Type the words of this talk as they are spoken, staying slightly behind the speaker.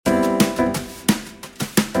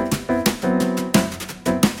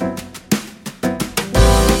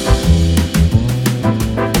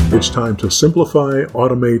It's time to simplify,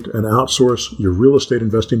 automate, and outsource your real estate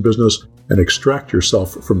investing business and extract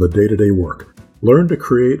yourself from the day-to-day work. Learn to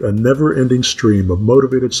create a never-ending stream of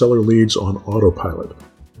motivated seller leads on autopilot.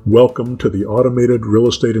 Welcome to the Automated Real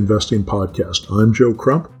Estate Investing Podcast. I'm Joe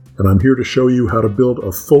Crump, and I'm here to show you how to build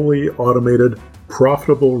a fully automated,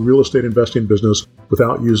 profitable real estate investing business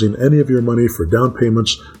without using any of your money for down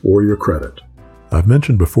payments or your credit. I've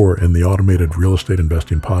mentioned before in the Automated Real Estate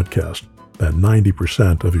Investing Podcast that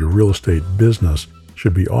 90% of your real estate business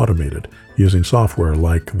should be automated using software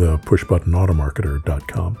like the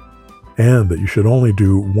pushbuttonautomarketer.com, and that you should only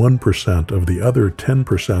do 1% of the other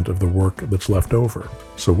 10% of the work that's left over.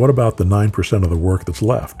 So what about the 9% of the work that's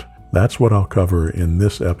left? That's what I'll cover in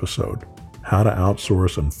this episode: how to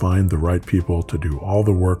outsource and find the right people to do all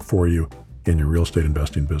the work for you in your real estate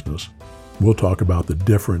investing business. We'll talk about the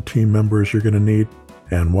different team members you're going to need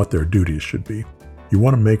and what their duties should be. You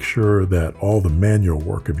want to make sure that all the manual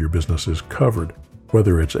work of your business is covered,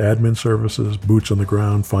 whether it's admin services, boots on the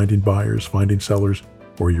ground, finding buyers, finding sellers,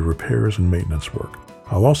 or your repairs and maintenance work.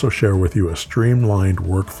 I'll also share with you a streamlined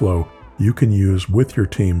workflow you can use with your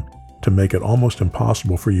team to make it almost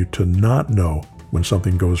impossible for you to not know when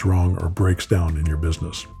something goes wrong or breaks down in your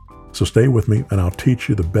business. So stay with me and I'll teach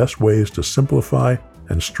you the best ways to simplify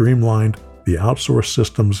and streamline the outsourced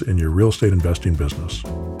systems in your real estate investing business.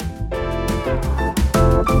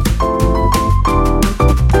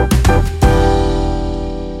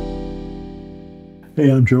 Hey,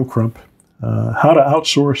 I'm Joe Crump. How to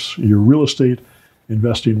outsource your real estate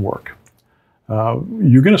investing work.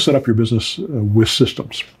 You're going to set up your business with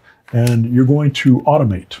systems, and you're going to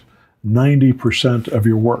automate 90% of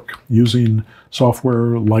your work using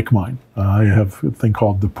software like mine. I have a thing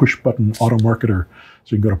called the Push Button Auto Marketer.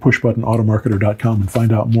 So you can go to pushbuttonautomarketer.com and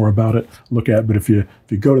find out more about it, look at it. But if you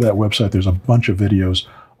go to that website, there's a bunch of videos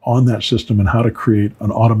on that system and how to create an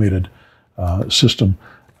automated system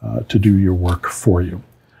to do your work for you.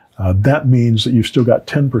 That means that you've still got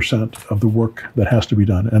 10% of the work that has to be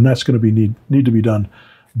done, and that's going to need to be done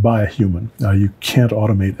by a human. You can't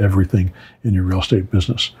automate everything in your real estate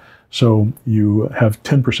business. So you have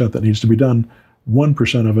 10% that needs to be done.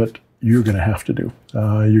 1% of it you're going to have to do.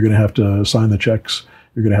 You're going to have to sign the checks.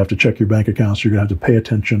 You're going to have to check your bank accounts. You're going to have to pay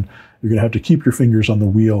attention. You're going to have to keep your fingers on the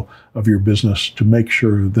wheel of your business to make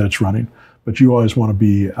sure that it's running. But you always want to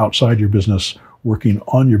be outside your business, working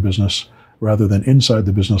on your business, rather than inside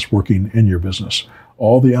the business, working in your business.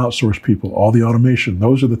 All the outsourced people, all the automation,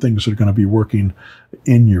 those are the things that are going to be working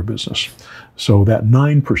in your business. So that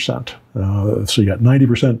 9%, so you got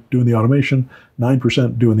 90% doing the automation,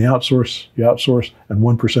 9% doing the outsource, you outsource, and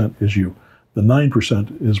 1% is you. The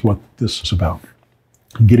 9% is what this is about.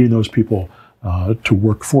 Getting those people to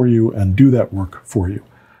work for you and do that work for you.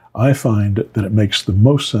 I find that it makes the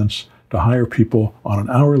most sense to hire people on an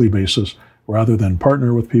hourly basis rather than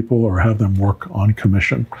partner with people or have them work on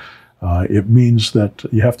commission. It means that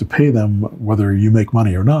you have to pay them whether you make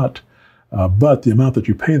money or not, but the amount that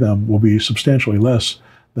you pay them will be substantially less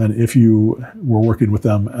than if you were working with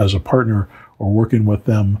them as a partner or working with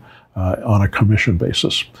them on a commission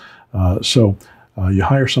basis. So you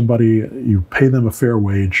hire somebody, you pay them a fair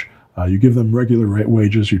wage, you give them regular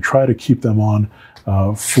wages, you try to keep them on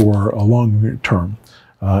for a long term.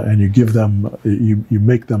 And you give them, you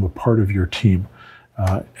make them a part of your team,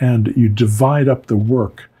 and you divide up the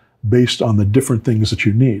work based on the different things that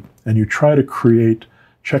you need, and you try to create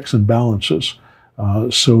checks and balances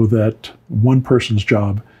so that one person's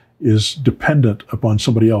job is dependent upon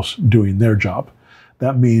somebody else doing their job.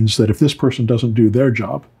 That means that if this person doesn't do their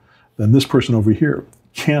job, then this person over here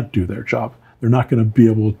can't do their job. They're not going to be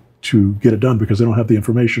able to get it done because they don't have the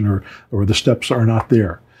information or the steps are not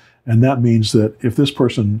there. And that means that if this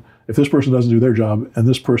person doesn't do their job and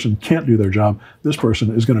this person can't do their job, this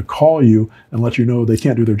person is going to call you and let you know they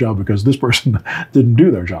can't do their job because this person didn't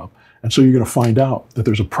do their job. And so you're going to find out that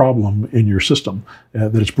there's a problem in your system,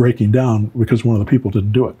 that it's breaking down because one of the people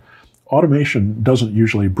didn't do it. Automation doesn't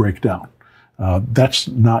usually break down. That's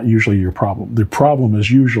not usually your problem. The problem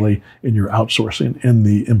is usually in your outsourcing, in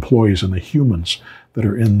the employees and the humans that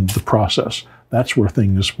are in the process. That's where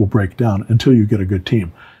things will break down until you get a good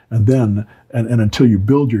team. And then, and until you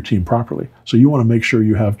build your team properly. So you want to make sure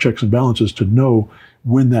you have checks and balances to know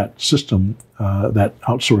when that system, that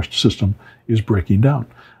outsourced system, is breaking down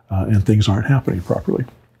and things aren't happening properly.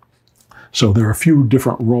 So there are a few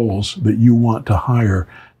different roles that you want to hire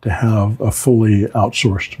to have a fully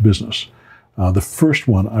outsourced business. The first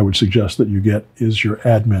one I would suggest that you get is your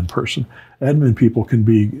admin person. Admin people can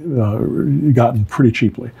be gotten pretty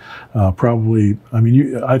cheaply. Probably,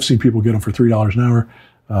 I've seen people get them for $3 an hour.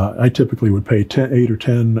 I typically would pay $8 or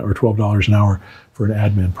 $10 or $12 an hour for an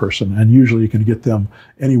admin person. And usually you can get them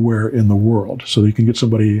anywhere in the world. So you can get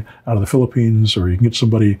somebody out of the Philippines, or you can get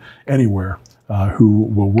somebody anywhere who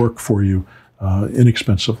will work for you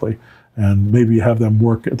inexpensively. And maybe have them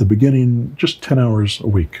work at the beginning just 10 hours a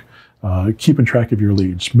week, keeping track of your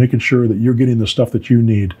leads, making sure that you're getting the stuff that you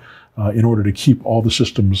need in order to keep all the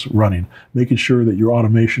systems running, making sure that your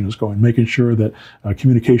automation is going, making sure that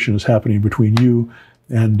communication is happening between you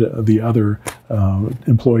and the other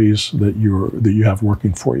employees that you have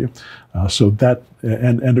working for you. So that,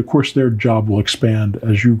 and of course their job will expand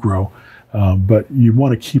as you grow, but you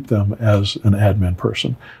want to keep them as an admin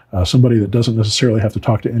person, somebody that doesn't necessarily have to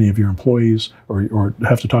talk to any of your employees or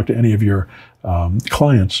have to talk to any of your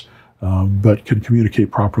clients, but can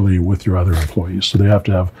communicate properly with your other employees. So they have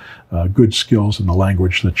to have good skills in the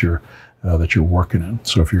language that you're working in.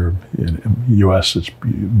 So if you're in U.S., it's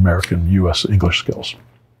American U.S. English skills.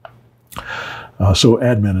 So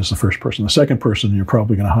admin is the first person. The second person you're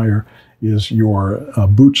probably going to hire is your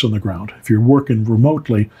boots on the ground. If you're working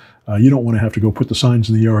remotely, you don't want to have to go put the signs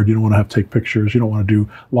in the yard. You don't want to have to take pictures. You don't want to do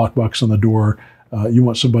lockbox on the door. You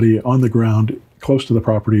want somebody on the ground close to the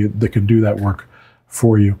property that can do that work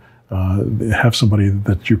for you. Have somebody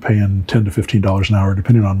that you're paying $10 to $15 an hour,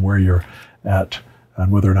 depending on where you're at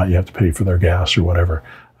and whether or not you have to pay for their gas or whatever.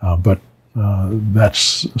 But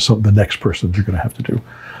that's the next person you're going to have to do.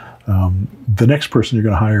 The next person you're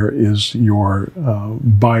going to hire is your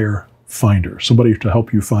buyer finder, somebody to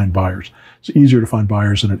help you find buyers. It's easier to find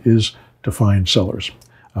buyers than it is to find sellers.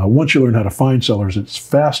 Once you learn how to find sellers, it's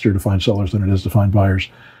faster to find sellers than it is to find buyers,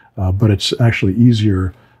 but it's actually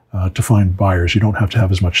easier to find buyers. You don't have to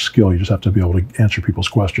have as much skill. You just have to be able to answer people's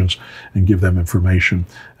questions and give them information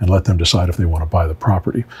and let them decide if they want to buy the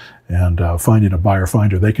property. And finding a buyer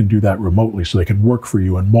finder, they can do that remotely, so they can work for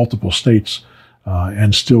you in multiple states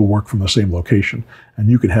and still work from the same location. And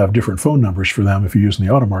you can have different phone numbers for them if you're using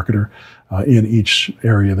the AutoMarketer in each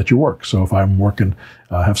area that you work. So if I'm working,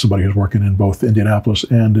 have somebody who's working in both Indianapolis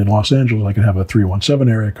and in Los Angeles, I can have a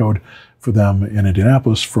 317 area code for them in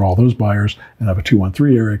Indianapolis for all those buyers, and have a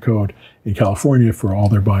 213 area code in California for all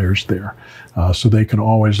their buyers there. So they can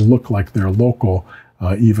always look like they're local,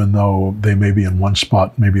 even though they may be in one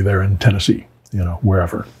spot, maybe they're in Tennessee,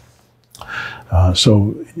 wherever.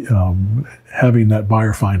 So having that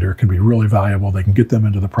buyer finder can be really valuable. They can get them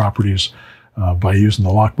into the properties by using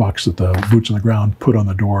the lockbox that the boots on the ground put on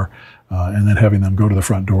the door, and then having them go to the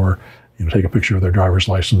front door, take a picture of their driver's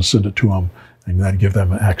license, send it to them, and then give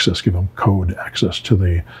them access, give them code access to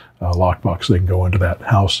the lockbox. They can go into that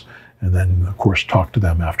house and then, of course, talk to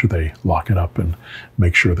them after they lock it up and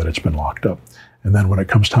make sure that it's been locked up. And then when it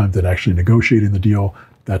comes time to actually negotiating the deal,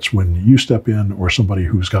 that's when you step in, or somebody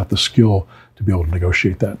who's got the skill to be able to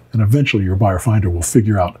negotiate that. And eventually your buyer finder will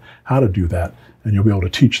figure out how to do that, and you'll be able to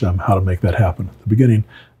teach them how to make that happen. At the beginning,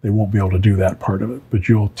 they won't be able to do that part of it, but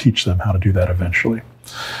you'll teach them how to do that eventually.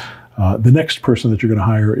 The next person that you're going to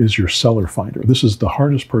hire is your seller finder. This is the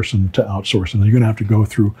hardest person to outsource, and you're going to have to go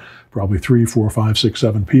through probably 3, 4, 5, 6,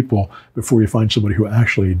 7 people before you find somebody who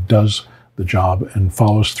actually does the job and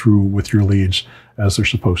follows through with your leads as they're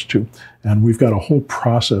supposed to. And we've got a whole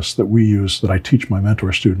process that we use, that I teach my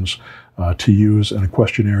mentor students to use, and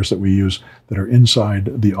questionnaires that we use that are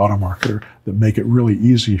inside the AutoMarketer that make it really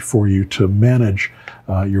easy for you to manage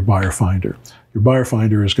your buyer finder. Your buyer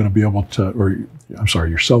finder is going to be able to,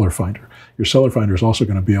 your seller finder. Your seller finder is also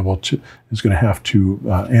going to be able to, is going to have to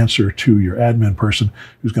answer to your admin person,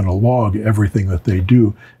 who's going to log everything that they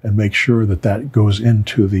do and make sure that that goes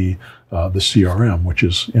into the CRM, which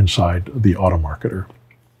is inside the AutoMarketer.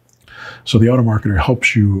 So the AutoMarketer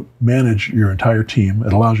helps you manage your entire team.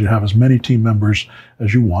 It allows you to have as many team members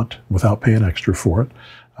as you want without paying extra for it.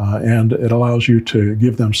 And it allows you to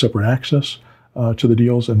give them separate access to the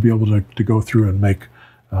deals and be able to go through and make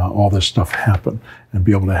all this stuff happen, and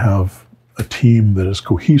be able to have a team that is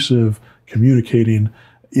cohesive, communicating.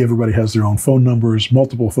 Everybody has their own phone numbers,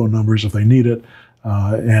 multiple phone numbers if they need it,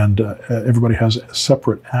 and everybody has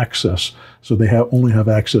separate access. So they only have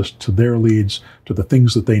access to their leads, to the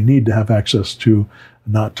things that they need to have access to,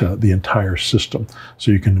 not to the entire system.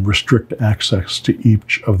 So you can restrict access to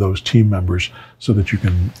each of those team members so that you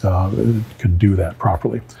can do that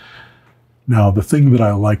properly. Now, the thing that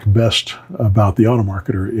I like best about the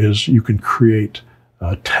AutoMarketer is you can create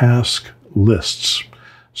task lists.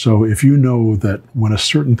 So if you know that when a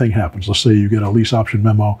certain thing happens, let's say you get a lease option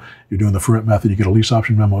memo, you're doing the for rent method, you get a lease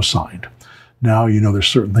option memo signed. Now you know there's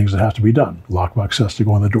certain things that have to be done. Lockbox has to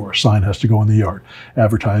go on the door, sign has to go in the yard,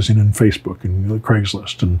 advertising in Facebook and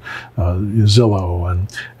Craigslist and Zillow,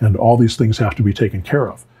 and all these things have to be taken care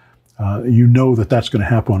of. you know that that's going to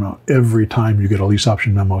happen every time you get a lease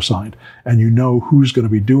option memo signed. And you know who's going to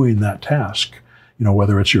be doing that task,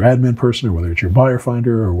 whether it's your admin person or whether it's your buyer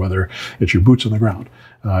finder or whether it's your boots on the ground.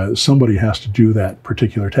 Somebody has to do that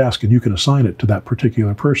particular task, and you can assign it to that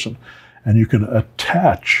particular person. And you can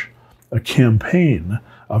attach a campaign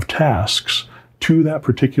of tasks to that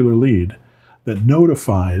particular lead that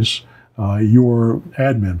notifies your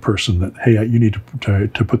admin person that, hey, you need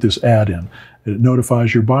to put this ad in. It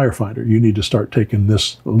notifies your buyer finder. You need to start taking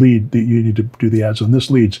this lead. You need to do the ads on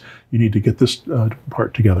this leads. You need to get this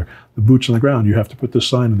part together. The boots on the ground, you have to put this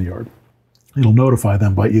sign in the yard. It'll notify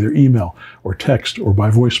them by either email or text or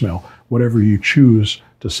by voicemail, whatever you choose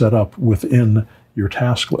to set up within your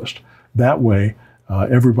task list. That way,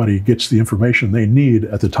 everybody gets the information they need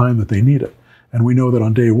at the time that they need it. And we know that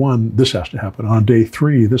on day 1, this has to happen. On day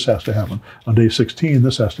 3, this has to happen. On day 16,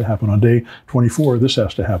 this has to happen. On day 24, this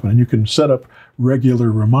has to happen. And you can set up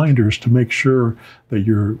regular reminders to make sure that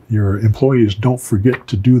your employees don't forget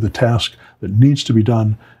to do the task that needs to be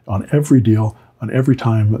done on every deal, on every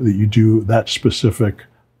time that you do that specific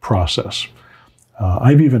process.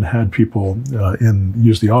 I've even had people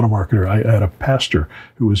use the Automarketer. I had a pastor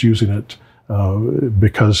who was using it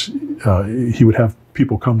because he would have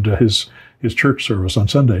people come to his church service on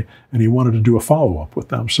Sunday, and he wanted to do a follow-up with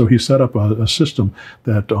them. So he set up a system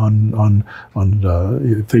that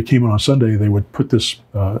if they came in on Sunday, they would put this,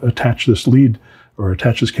 attach this lead or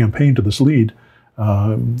attach this campaign to this lead,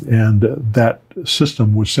 and that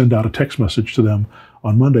system would send out a text message to them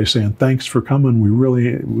on Monday saying, thanks for coming.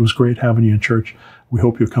 It was great having you in church. We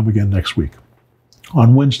hope you'll come again next week.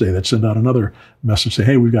 On Wednesday, they'd send out another message, say,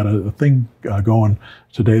 hey, we've got a thing going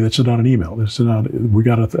today. They'd send out an email. They'd send out, we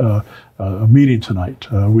got a meeting tonight.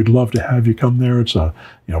 We'd love to have you come there. It's a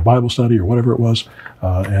Bible study or whatever it was,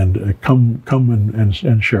 and come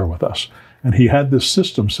and share with us. And he had this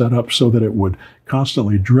system set up so that it would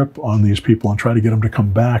constantly drip on these people and try to get them to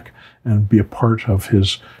come back and be a part of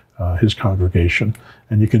his congregation.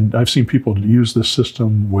 And I've seen people use this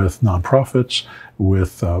system with nonprofits,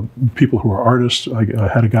 with people who are artists. I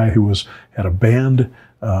had a guy who had a band,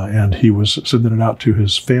 and he was sending it out to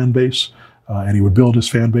his fan base, and he would build his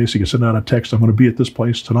fan base. He could send out a text, I'm going to be at this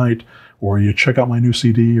place tonight, or you check out my new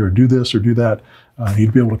CD, or do this or do that.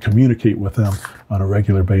 He'd be able to communicate with them on a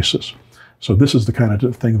regular basis. So this is the kind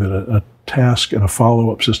of thing that a task and a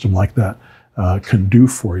follow-up system like that can do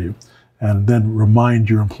for you, and then remind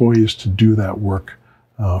your employees to do that work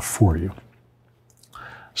for you.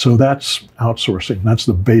 So that's outsourcing. That's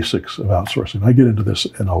the basics of outsourcing. I get into this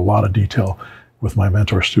in a lot of detail with my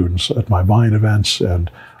mentor students at my buying events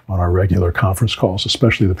and on our regular conference calls,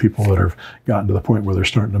 especially the people that have gotten to the point where they're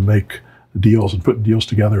starting to make deals and putting deals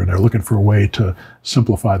together, and they're looking for a way to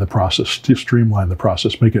simplify the process, to streamline the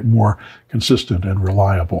process, make it more consistent and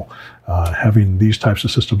reliable. Having these types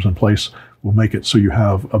of systems in place will make it so you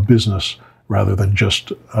have a business rather than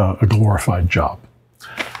just a glorified job.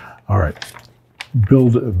 All right,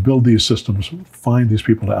 build these systems, find these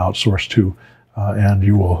people to outsource to, and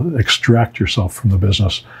you will extract yourself from the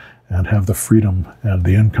business and have the freedom and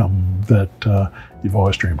the income that you've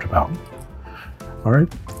always dreamed about. All right,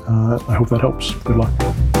 I hope that helps. Good luck.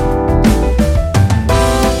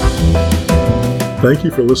 Thank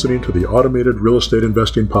you for listening to the Automated Real Estate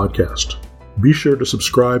Investing Podcast. Be sure to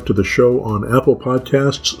subscribe to the show on Apple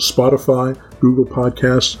Podcasts, Spotify, Google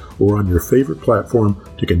Podcasts, or on your favorite platform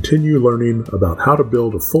to continue learning about how to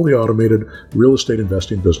build a fully automated real estate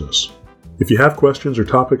investing business. If you have questions or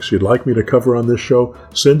topics you'd like me to cover on this show,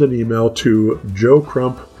 send an email to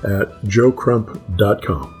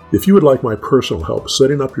joecrump@joecrump.com. If you would like my personal help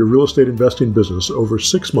setting up your real estate investing business over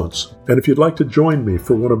 6 months, and if you'd like to join me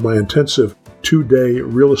for one of my intensive 2-day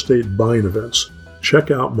real estate buying events,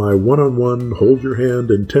 check out my one-on-one,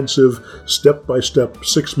 hold-your-hand, intensive, step-by-step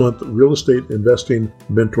 6-month real estate investing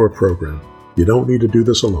mentor program. You don't need to do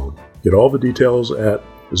this alone. Get all the details at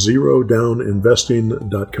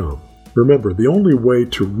zerodowninvesting.com. Remember, the only way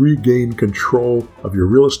to regain control of your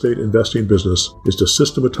real estate investing business is to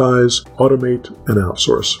systematize, automate, and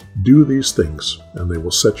outsource. Do these things, and they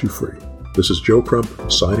will set you free. This is Joe Crump,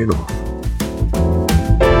 signing off.